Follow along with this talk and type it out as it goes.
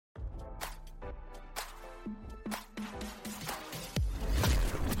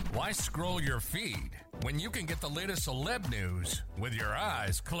Why scroll your feed when you can get the latest celeb news with your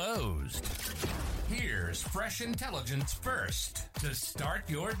eyes closed? Here's fresh intelligence first to start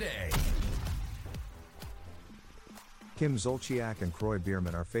your day. Kim Zolciak and Kroy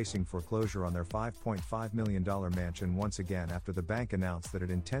Biermann are facing foreclosure on their $5.5 million mansion once again after the bank announced that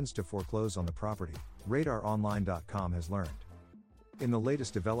it intends to foreclose on the property, RadarOnline.com has learned. In the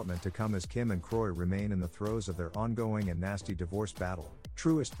latest development to come as Kim and Kroy remain in the throes of their ongoing and nasty divorce battle,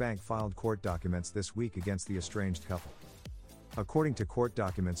 Truist Bank filed court documents this week against the estranged couple. According to court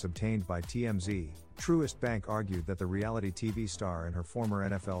documents obtained by TMZ, Truist Bank argued that the reality TV star and her former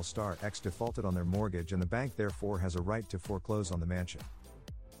NFL star ex defaulted on their mortgage and the bank therefore has a right to foreclose on the mansion.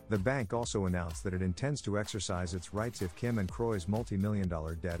 The bank also announced that it intends to exercise its rights if Kim and Kroy's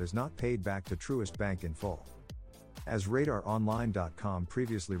multi-million-dollar debt is not paid back to Truist Bank in full. As RadarOnline.com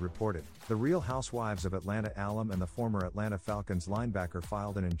previously reported, the Real Housewives of Atlanta alum and the former Atlanta Falcons linebacker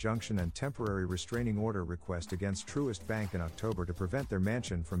filed an injunction and temporary restraining order request against Truist Bank in October to prevent their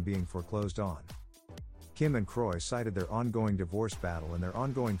mansion from being foreclosed on. Kim and Kroy cited their ongoing divorce battle and their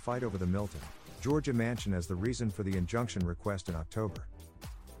ongoing fight over the Milton, Georgia mansion as the reason for the injunction request in October.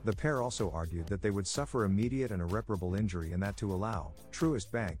 The pair also argued that they would suffer immediate and irreparable injury and that to allow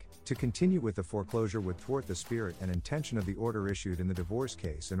Truist Bank to continue with the foreclosure would thwart the spirit and intention of the order issued in the divorce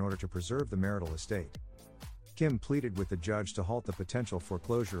case in order to preserve the marital estate. Kim pleaded with the judge to halt the potential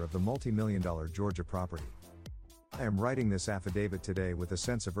foreclosure of the multi-million-dollar Georgia property. I am writing this affidavit today with a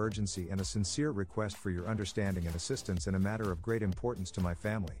sense of urgency and a sincere request for your understanding and assistance in a matter of great importance to my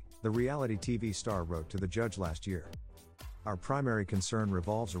family, the reality TV star wrote to the judge last year. Our primary concern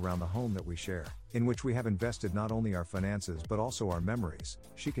revolves around the home that we share, in which we have invested not only our finances but also our memories,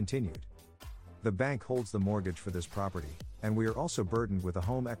 she continued. The bank holds the mortgage for this property, and we are also burdened with a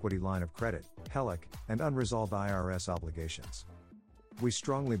home equity line of credit, HELOC, and unresolved IRS obligations. We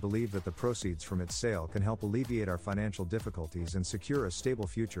strongly believe that the proceeds from its sale can help alleviate our financial difficulties and secure a stable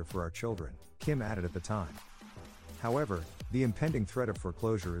future for our children, Kim added at the time. However, the impending threat of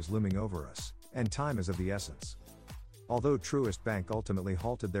foreclosure is looming over us, and time is of the essence. Although Truist Bank ultimately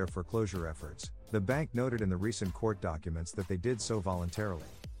halted their foreclosure efforts, the bank noted in the recent court documents that they did so voluntarily.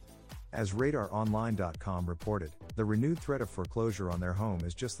 As RadarOnline.com reported, the renewed threat of foreclosure on their home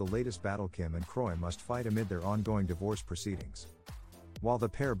is just the latest battle Kim and Kroy must fight amid their ongoing divorce proceedings. While the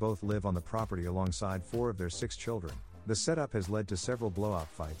pair both live on the property alongside 4 of their 6 children, the setup has led to several blowout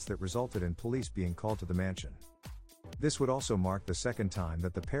fights that resulted in police being called to the mansion. This would also mark the second time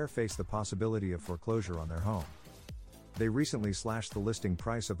that the pair face the possibility of foreclosure on their home. They recently slashed the listing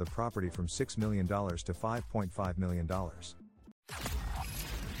price of the property from $6 million to $5.5 million.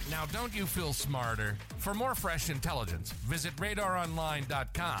 Now don't you feel smarter? For more fresh intelligence, visit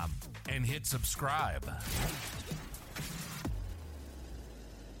RadarOnline.com and hit subscribe.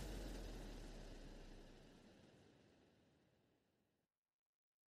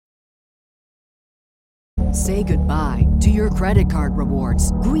 Say goodbye to your credit card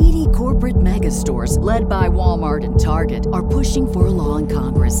rewards. Greedy corporate mega stores, led by Walmart and Target, are pushing for a law in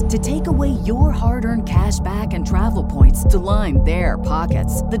Congress to take away your hard-earned cash back and travel points to line their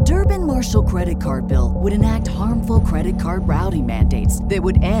pockets. The Durbin-Marshall credit card bill would enact harmful credit card routing mandates that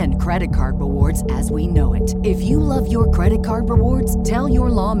would end credit card rewards as we know it. If you love your credit card rewards, tell your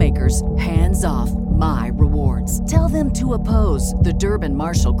lawmakers, hands off my rewards. Tell them to oppose the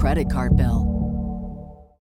Durbin-Marshall credit card bill.